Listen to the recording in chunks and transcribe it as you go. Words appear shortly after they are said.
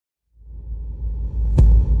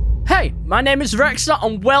Hi, my name is Rhexah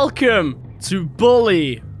and welcome to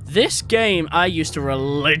Bully. This game I used to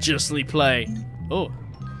religiously play. Oh,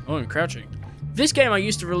 I'm crouching. This game I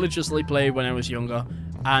used to religiously play when I was younger,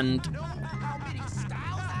 and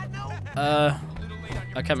I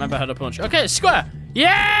can't remember how to punch. Okay, square.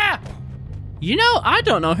 Yeah! You know, I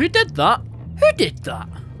don't know who did that. Who did that?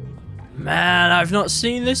 Man, I've not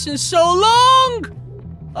seen this in so long!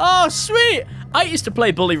 Oh, sweet! I used to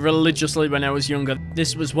play Bully religiously when I was younger.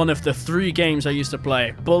 This was one of the 3 games I used to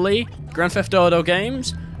play. Bully, Grand Theft Auto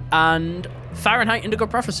games, and Fahrenheit Indigo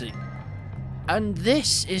Prophecy. And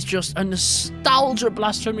this is just a nostalgia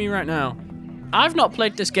blast for me right now. I've not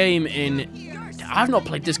played this game since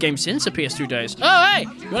the PS2 days. Oh, hey!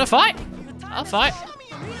 You wanna fight? I'll fight.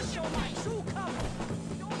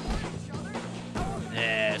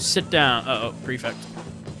 Yeah, sit down. Uh-oh, prefect.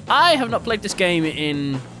 I have not played this game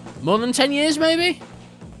in more than 10 years, maybe?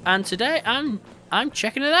 And today, I'm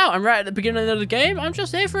checking it out. I'm right at the beginning of the game. I'm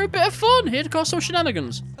just here for a bit of fun. Here to cause some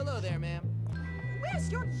shenanigans. Hello there, ma'am.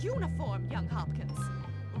 Where's your uniform, young Hopkins?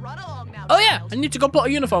 Run along now. Oh, yeah, I need to go put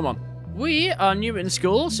a uniform on. We are new in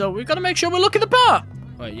school, so we've got to make sure we're looking the part.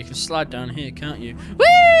 Wait, you can slide down here, can't you?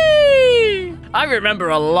 Whee! I remember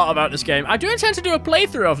a lot about this game. I do intend to do a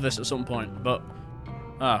playthrough of this at some point, but...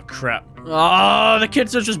 oh, crap. Oh, the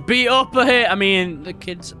kids are just beat up here. I mean, the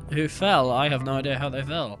kids who fell, I have no idea how they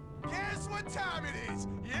fell. Guess what time it is?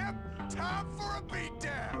 Yep, time for a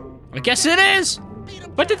beatdown. I guess it is.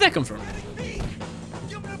 Where did they come from?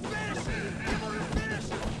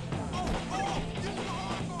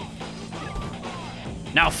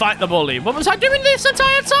 Now fight the bully. What was I doing this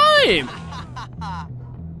entire time?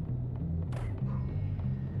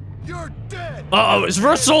 You're dead. Uh-oh, it's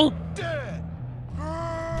Russell. Dead.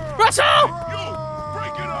 Russell! Yo,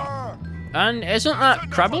 break it up. And isn't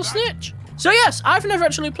that Crabble Snitch? So yes, I've never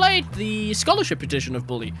actually played the scholarship edition of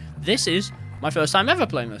Bully. This is my first time ever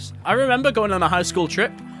playing this. I remember going on a high school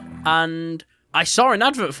trip and I saw an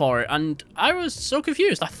advert for it and I was so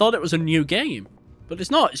confused. I thought it was a new game, but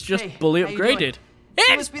it's not. It's just Bully upgraded.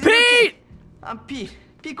 It's Pete! I'm Pete.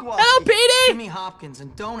 Pete Kowalski. Hello, Petey! Jimmy Hopkins,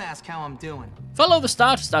 and don't ask how I'm doing. Follow the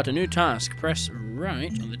star to start a new task. Press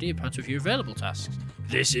right on the D-pad to view available tasks.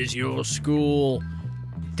 This is your school.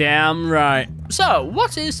 Damn right. So,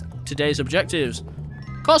 what is today's objectives?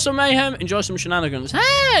 Cause some mayhem, enjoy some shenanigans.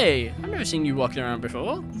 Hey! I've never seen you walking around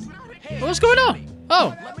before. What's going on?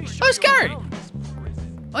 Oh, it's Gary.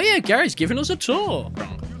 Oh yeah, Gary's giving us a tour.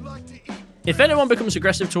 If anyone becomes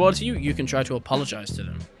aggressive towards you, you can try to apologize to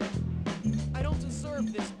them. I don't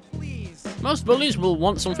deserve this, please. Most bullies will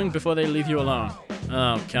want something before they leave you alone.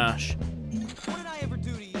 Oh, Cash. What did I ever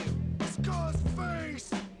do to you? Scar's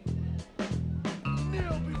face.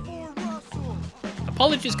 Kneel before Russell.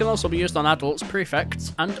 Apologies can also be used on adults,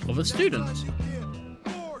 prefects, and other students.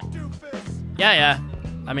 More doofus. Yeah.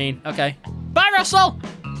 I mean, okay. Bye, Russell!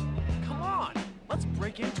 Come on, let's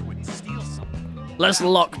break into it and steal something. Let's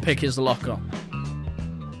lockpick his locker.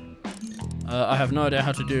 I have no idea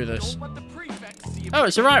how to do this. Don't let the prefect see if Oh,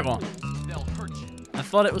 it's the right one. they'll hurt you. I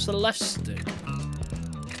thought it was the left stick.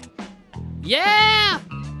 Yeah!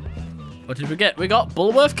 What did we get? We got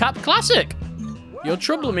Bulworth Cap Classic. Your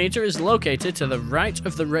trouble meter is located to the right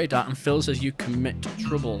of the radar and fills as you commit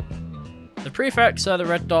trouble. The prefects are the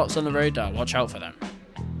red dots on the radar. Watch out for them.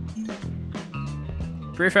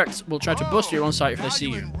 Prefects will try to bust you on sight if they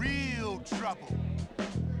see you. Real trouble.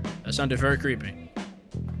 That sounded very creepy.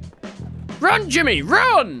 Run, Jimmy,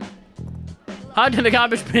 run! Hide in the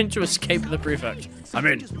garbage bin to escape the prefect. I'm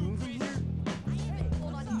in.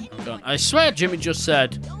 I'm done. I swear Jimmy just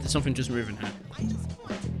said there's something just moving here.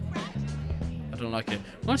 I don't like it.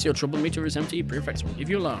 Once your trouble meter is empty, prefects will leave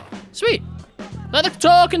you alone. Sweet. Let the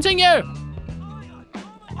tour continue.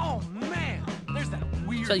 Oh man, there's that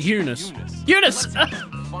weird. Is that Eunice? Eunice!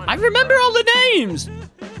 I remember all the names!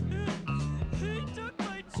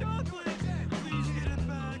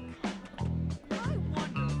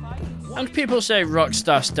 And people say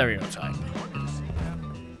rockstar stereotype.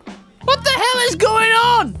 What the hell is going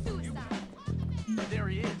on? There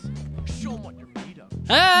he is. Show him what you're made of.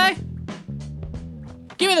 Hey!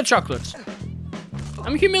 Give me the chocolates.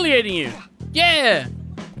 I'm humiliating you. Yeah!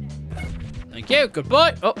 Thank you, good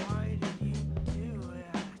boy. Oh.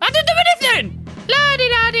 I didn't do anything!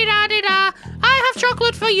 La-di-da-di-da-di-da. I have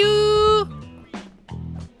chocolate for you.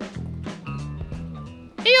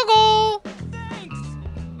 Here you go. Thanks.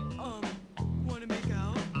 Wanna make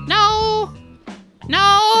out? No.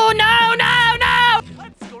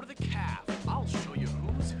 Let's go to the caf. I'll show you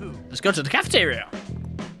who's who. Let's go to the cafeteria.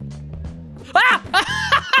 Ah!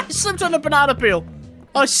 I slipped on a banana peel.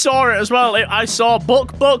 I saw it as well. I saw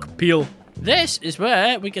buck peel. This is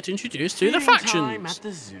where we get introduced to the Feeding factions. time at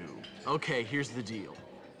the zoo. Okay, here's the deal.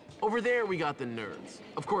 Over there, we got the nerds.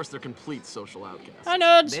 Of course, they're complete social outcasts. Hi,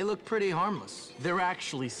 nerds. They look pretty harmless. They're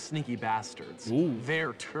actually sneaky bastards. Ooh.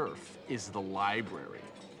 Their turf is the library.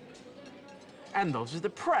 And those are the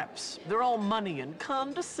preps. They're all money and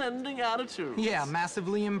condescending attitudes. Yeah,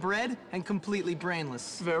 massively inbred and completely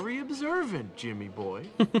brainless. Very observant, Jimmy boy.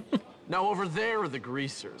 Now over there are the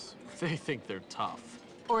greasers. They think they're tough.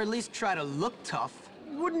 Or at least try to look tough.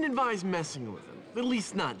 Wouldn't advise messing with them. At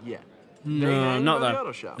least not yet. They No, hang not by the that.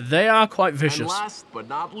 auto shop. They are quite And vicious. last but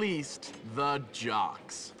not least, the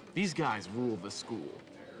jocks. These guys rule the school.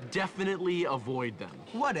 Definitely avoid them.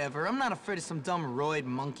 Whatever, I'm not afraid of some dumb roid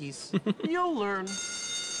monkeys. You'll learn.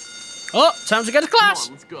 Oh, time to get to Come class.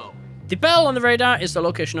 on, let's go. The bell on the radar is the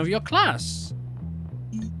location of your class.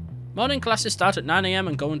 Morning classes start at 9 AM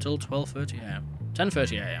and go until 12:30 AM.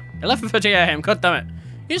 10:30 AM. 11:30 AM, god damn it.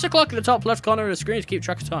 Use the clock in the top left corner of the screen to keep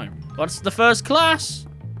track of time. What's the first class?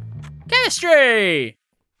 Chemistry!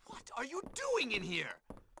 What are you doing in here?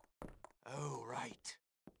 Oh, right.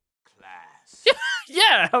 Class.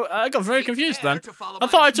 Yeah, I got very confused Prepare then. to follow I my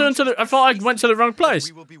thought I went to the wrong place.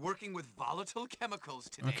 We will be working with volatile chemicals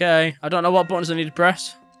today. Okay, I don't know what buttons I need to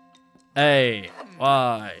press. A,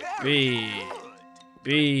 Y, B,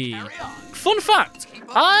 B. Carry on. Fun fact, Keep up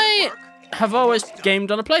I with the work. have always gamed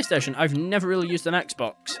on a PlayStation. I've never really used an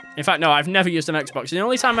Xbox. In fact, no, I've never used an Xbox. The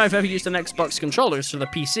only time I've ever used an Xbox controller is for the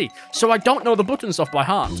PC, so I don't know the buttons off by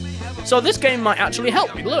heart. So this game might actually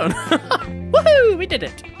help me learn. Woohoo, we did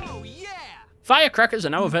it. Oh, yeah. Firecrackers are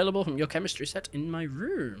now available from your chemistry set in my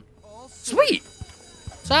room. Sweet!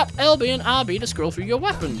 Tap LB and RB to scroll through your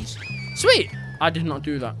weapons. Sweet! I did not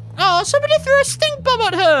do that. Oh, somebody threw a stink bomb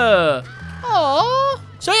at her! Oh.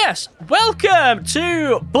 So yes, welcome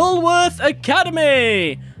to Bulworth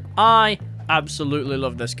Academy! I absolutely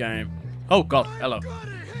love this game. Oh god, hello.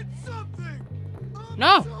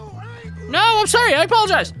 No! No, I'm sorry, I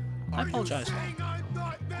apologize! I apologize.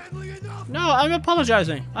 No, I'm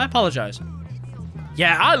apologizing. I apologize.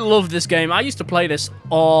 Yeah, I love this game. I used to play this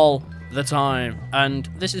all the time. And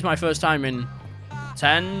this is my first time in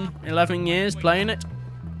 10, 11 years playing it.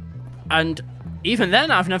 And even then,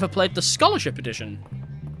 I've never played the Scholarship Edition.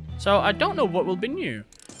 So I don't know what will be new.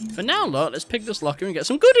 For now, look, let's pick this locker and get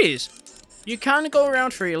some goodies. You can go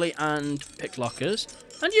around freely and pick lockers.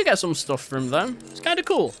 And you get some stuff from them. It's kind of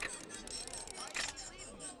cool.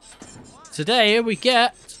 Today, we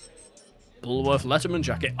get Bulworth Letterman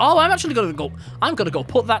jacket. Oh, I'm actually gonna go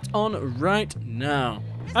put that on right now.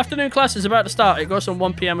 Afternoon class is about to start. It goes from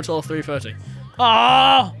 1 PM until 3:30.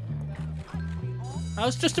 Ah! I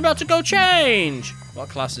was just about to go change. What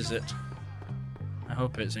class is it? I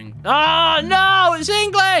hope it's English. Ah, no, it's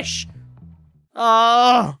English.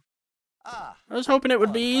 Oh, I was hoping it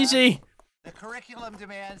would be easy. The curriculum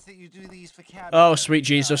demands that you do these vocabulary. Oh, sweet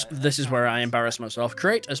Jesus. This is where I embarrass myself.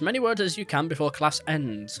 Create as many words as you can before class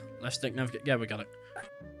ends. Let's think. Yeah, we got it.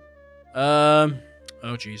 Oh,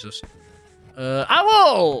 Jesus.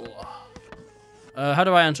 Owl! How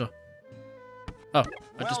do I enter? Oh,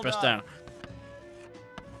 I just pressed down.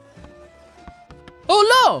 Oh,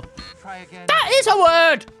 no! Try again. That is a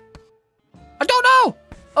word! I don't know!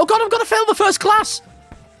 Oh, God, I'm going to fail the first class!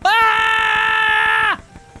 Ah!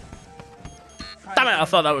 Damn it, I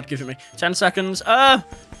thought that would give it me. 10 seconds. Oh,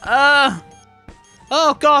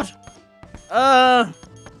 God. Try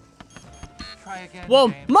again. Whoa,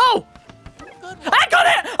 James. Mo! I got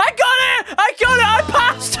it! I got it! I got it! I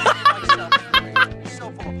passed!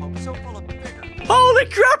 So full of hope, so full of vigor. Holy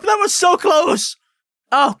crap, that was so close!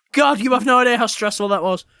 Oh, God, you have no idea how stressful that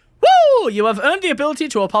was. Woo! You have earned the ability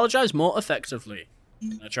to apologize more effectively.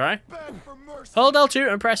 Wanna try? Beg for mercy. Hold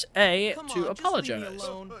L2 and press A Come to on, just leave me apologize.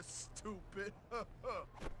 alone. Stupid.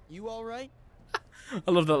 You alright?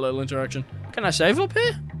 I love that little interaction. Can I save up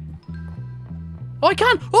here? Oh, I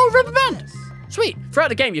can! Oh, rubber band! Sweet! Throughout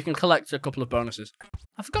the game, you can collect a couple of bonuses.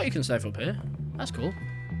 I forgot you can save up here. That's cool.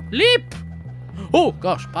 Leap! Oh,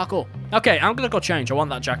 gosh, parkour. Okay, I'm gonna go change. I want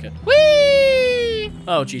that jacket. Whee!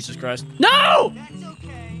 Oh, Jesus Christ. No! That's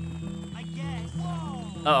okay. I guess.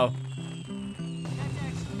 Whoa. Uh-oh. That's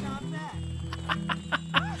actually not bad.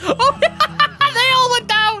 Oh, they all went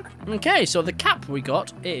down! Okay, so the cap we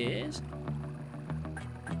got is...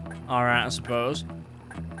 Alright, I suppose.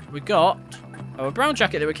 We got a brown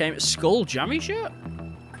jacket that became skull jammy shirt.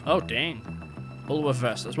 Oh, dang. Bulworth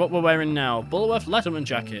vest. That's what we're wearing now. Bulworth Letterman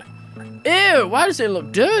jacket. Ew, why does it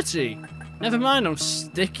look dirty? Never mind, I'm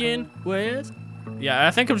sticking with... Yeah,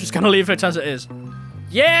 I think I'm just going to leave it as it is.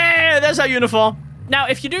 Yeah, there's our uniform. Now,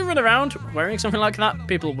 if you do run around wearing something like that,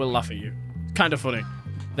 people will laugh at you. It's kind of funny.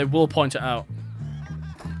 They will point it out.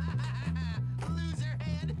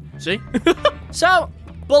 See? So,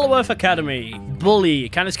 Bulworth Academy. Bully.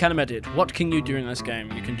 Canis Canimeted. What can you do in this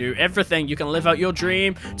game? You can do everything. You can live out your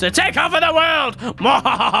dream to take over the world.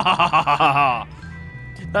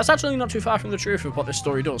 That's actually not too far from the truth of what this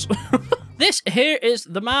story does. This here is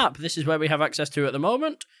the map. This is where we have access to at the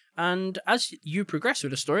moment. And as you progress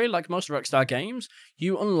through the story, like most Rhexah games,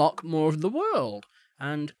 you unlock more of the world.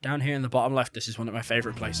 And down here in the bottom left, this is one of my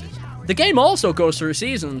favourite places. The game also goes through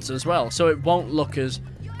seasons as well, so it won't look as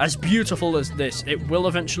beautiful as this. It will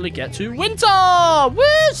eventually get to winter!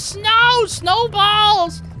 Woo! Snow!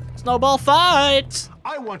 Snowballs! Snowball fight!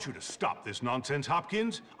 I want you to stop this nonsense,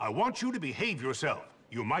 Hopkins. I want you to behave yourself.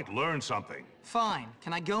 You might learn something. Fine.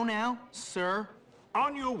 Can I go now, sir?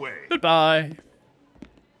 On your way. Goodbye.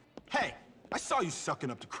 Hey, I saw you sucking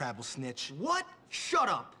up to Crabble Snitch. What? Shut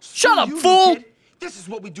up. Shut up, You, fool! kid. This is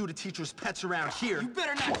what we do to teachers' pets around here. You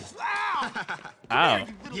better not. Ow.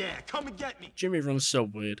 Yeah, come and get me. Jimmy runs so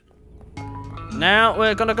weird. Now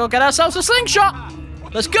we're gonna go get ourselves a slingshot!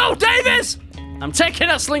 Let's go, Davis! I'm taking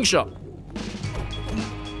a slingshot.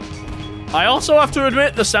 I also have to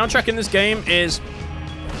admit the soundtrack in this game is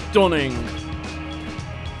stunning.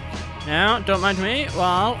 Now, don't mind me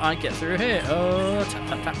while I get through here. Oh, tap,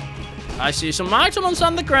 tap, tap. I see some items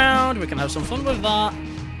on the ground. We can have some fun with that.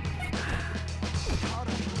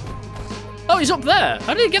 Oh, he's up there.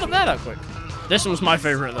 How did he get up there that quick? This one's my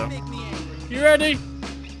favorite, though. You ready?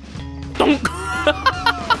 Dunk!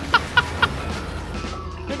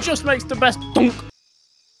 It just makes the best dunk.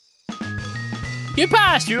 You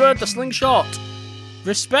passed! You heard the slingshot.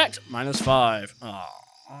 Respect, -5.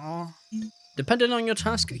 Aww. Depending on your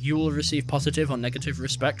task, you will receive positive or negative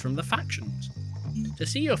respect from the factions. To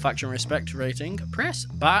see your faction respect rating, press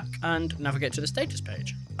back and navigate to the status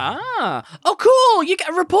page. Ah! Oh, cool! You get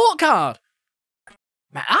a report card!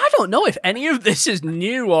 Man, I don't know if any of this is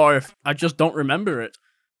new or if I just don't remember it.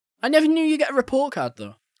 I never knew you get a report card,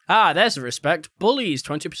 though. Ah, there's the respect. Bullies,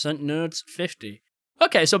 20%, nerds, 50.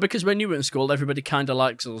 Okay, so because we're new in school, everybody kind of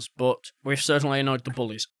likes us, but we've certainly annoyed the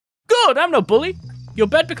bullies. Good, I'm no bully. Your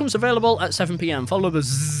bed becomes available at 7 PM. Follow the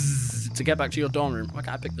zzz to get back to your dorm room. Why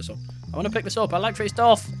can't I pick this up? I want to pick this up. I like free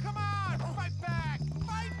stuff. Come on, fight back!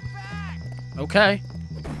 Fight back! Okay.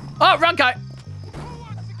 Oh, wrong guy. Who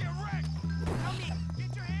wants to get wrecked? Help me!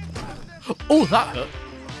 Get your hands off them! Oh, that hurt.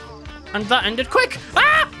 And that ended quick.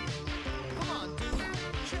 Ah! Come on, dude.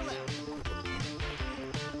 Chill out.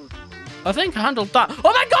 I think I handled that.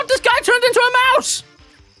 Oh my god, this guy turned into a mouse!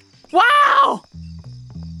 Wow!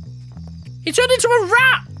 He turned into a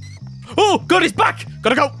rat! Oh, god, he's back!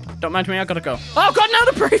 Gotta go! Don't mind me, I gotta go. Oh god, now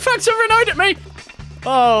the prefects are annoyed at me!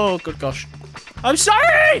 Oh, good gosh. I'm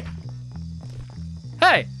sorry!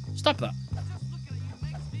 Hey, stop that.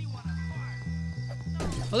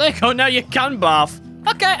 Well, there you go, now you can bath.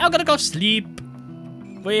 Okay, I'm gonna go sleep.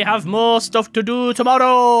 We have more stuff to do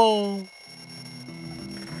tomorrow.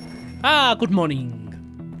 Ah, good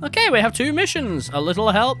morning. Okay, we have 2 missions. A little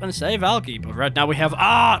help and save Algie. But right now we have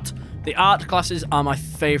art. The art classes are my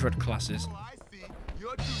favorite classes. I see.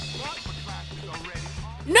 You're too smart for classes already.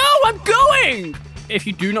 No, I'm going! If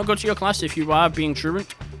you do not go to your class, if you are being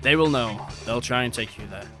truant, they will know. They'll try and take you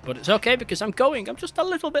there. But it's okay because I'm going. I'm just a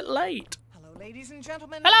little bit late. Hello, ladies and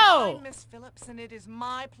gentlemen. Hello. I'm Miss Phillips, and it is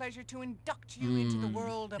my pleasure to induct you into the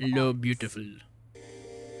world of Hello, arts. beautiful.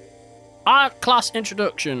 Art class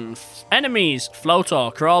introduction. Enemies, floater,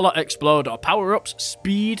 crawler, exploder, power-ups,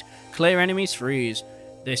 speed, clear enemies, freeze.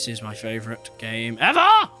 This is my favourite game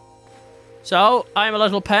ever! So, I'm a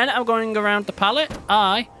little pen. I'm going around the palette.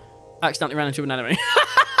 I accidentally ran into an enemy.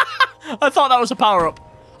 I thought that was a power-up.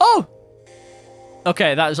 Oh!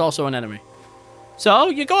 Okay, that is also an enemy. So,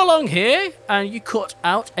 you go along here, and you cut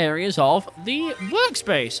out areas of the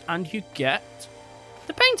workspace, and you get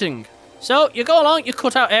the painting. So, you go along, you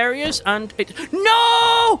cut out areas, and it...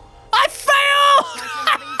 No! I failed!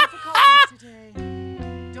 Having difficulties today.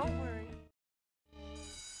 Don't worry.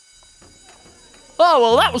 Oh,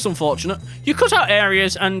 well, that was unfortunate. You cut out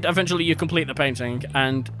areas, and eventually you complete the painting,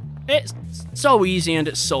 and it's so easy and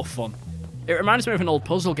it's so fun. It reminds me of an old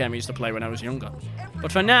puzzle game I used to play when I was younger.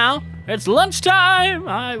 But for now, it's lunchtime!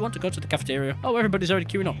 I want to go to the cafeteria. Oh, everybody's already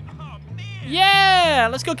queuing up. Yeah!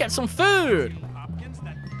 Let's go get some food!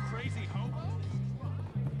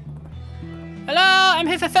 Hello, I'm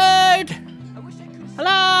here for food!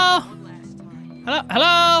 Hello? Hello?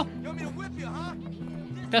 Hello? You want me to whip you, huh?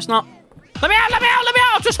 Guess not. Let me out! Let me out! Let me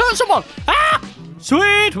out! I've just hurt someone! Ah!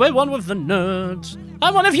 Sweet! We're one with the nerds.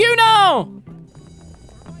 I'm one of you now!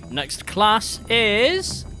 Next class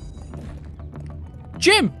is...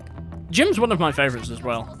 Gym! Gym's one of my favourites as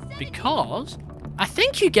well. Because I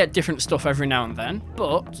think you get different stuff every now and then,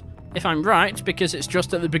 but If I'm right, because it's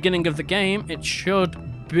just at the beginning of the game, it should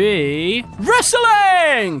be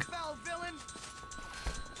wrestling!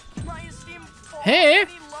 Here,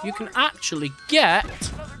 you can actually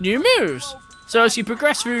get new moves. So as you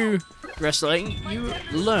progress through wrestling, you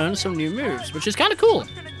learn some new moves, which is kind of cool.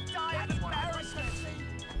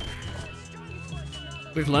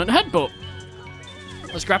 We've learned headbutt.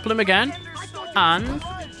 Let's grapple him again. And...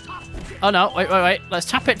 oh no, wait. Let's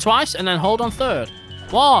tap it twice and then hold on third.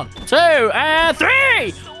 1, 2, and 3!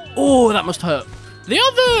 Oh, that must hurt. The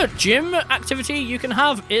other gym activity you can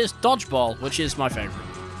have is dodgeball, which is my favorite.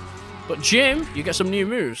 But gym, you get some new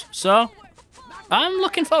moves. So, I'm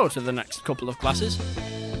looking forward to the next couple of classes.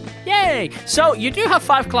 Yay! So, you do have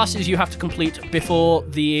 5 classes you have to complete before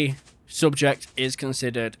the subject is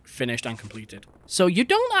considered finished and completed. So, you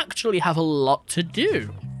don't actually have a lot to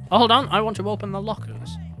do. Oh, hold on. I want to open the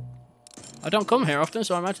lockers. I don't come here often,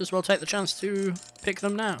 so I might as well take the chance to pick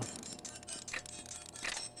them now.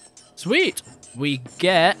 Sweet! We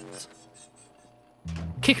get...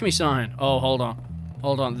 kick me sign. Oh, hold on.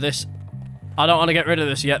 Hold on. This... I don't want to get rid of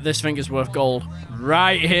this yet. This thing is worth gold.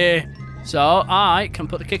 Right here. So, I can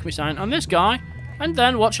put the kick me sign on this guy, and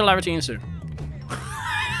then watch hilarity ensue.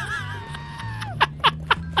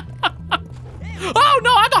 Oh,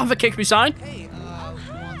 no! I don't have a kick me sign!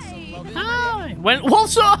 Hi!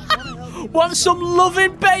 Want some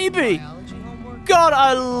loving baby? God,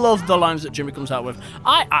 I love the lines that Jimmy comes out with.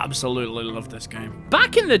 I absolutely love this game.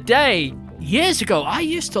 Back in the day, years ago, I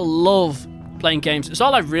used to love playing games. It's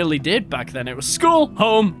all I really did back then. It was school,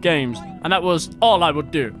 home, games. And that was all I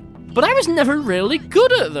would do. But I was never really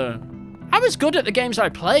good at them. I was good at the games I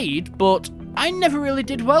played, but I never really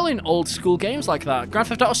did well in old school games like that. Grand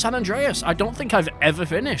Theft Auto San Andreas, I don't think I've ever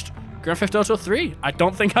finished. Grand Theft Auto 3, I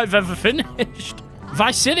don't think I've ever finished.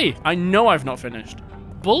 Vice City, I know I've not finished.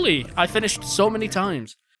 Bully, I finished so many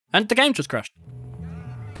times. And the game just crashed.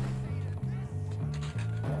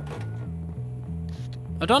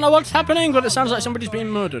 I don't know what's happening, but it sounds like somebody's being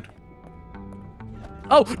murdered.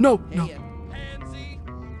 Oh, no.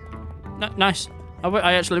 Nice.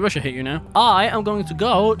 I actually wish I hit you now. I am going to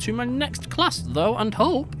go to my next class, though, and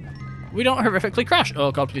hope we don't horrifically crash.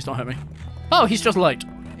 Oh, God, please don't hit me. Oh, he's just late.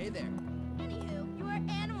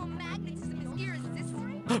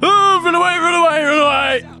 Oh, run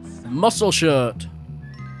away! Muscle shirt.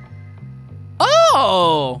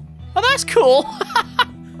 Oh, that's cool.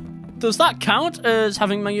 Does that count as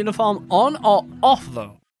having my uniform on or off,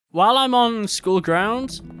 though? While I'm on school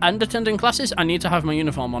grounds and attending classes, I need to have my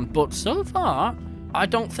uniform on. But so far, I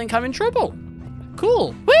don't think I'm in trouble.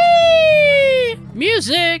 Cool. Whee!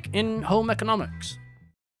 Music in home economics.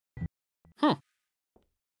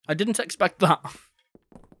 I didn't expect that.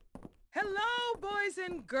 Hello, boys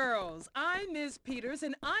and girls. I'm Ms. Peters,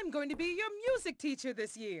 and I'm going to be your music teacher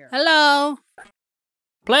this year. Hello.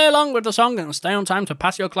 Play along with the song and stay on time to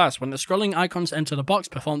pass your class. When the scrolling icons enter the box,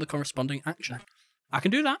 perform the corresponding action. I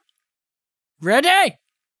can do that. Ready?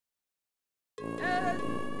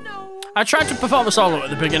 No. I tried to perform a solo at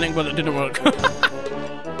the beginning, but it didn't work.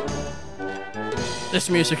 This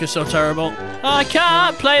music is so terrible. I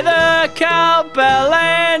can't play the cowbell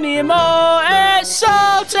anymore. It's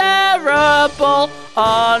so terrible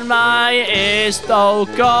on my ears. Oh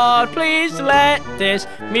God, please let this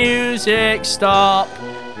music stop.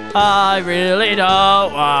 I really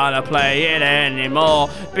don't want to play it anymore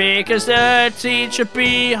because the teacher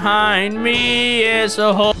behind me is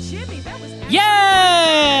a whore. Jimmy, that was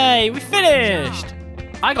Yay! We finished!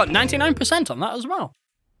 I got 99% on that as well.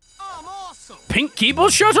 I'm awesome. Pink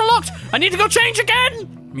keyboard shirt unlocked! I need to go change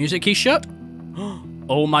again! Music key shut.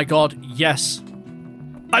 Oh my God, yes.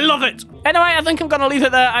 I love it! Anyway, I think I'm gonna leave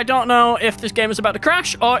it there. I don't know if this game is about to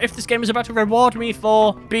crash or if this game is about to reward me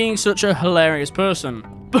for being such a hilarious person.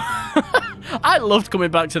 I loved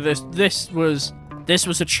coming back to this. This was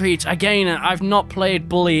a treat. Again, I've not played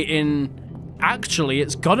Bully in... Actually,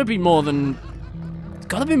 it's gotta be more than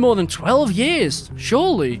 12 years,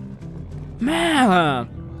 surely.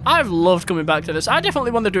 Man, I've loved coming back to this. I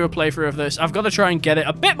definitely want to do a playthrough of this. I've got to try and get it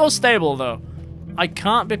a bit more stable, though. I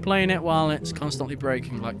can't be playing it while it's constantly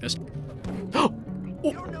breaking like this. Oh,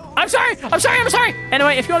 I'm sorry!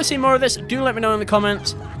 Anyway, if you want to see more of this, do let me know in the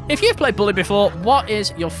comments. If you've played Bully before, what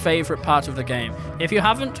is your favorite part of the game? If you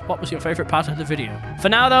haven't, what was your favorite part of the video? For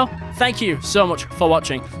now, though, thank you so much for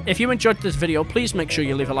watching. If you enjoyed this video, please make sure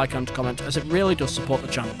you leave a like and comment, as it really does support the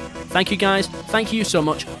channel. Thank you, guys. Thank you so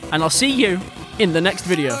much, and I'll see you in the next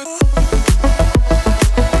video.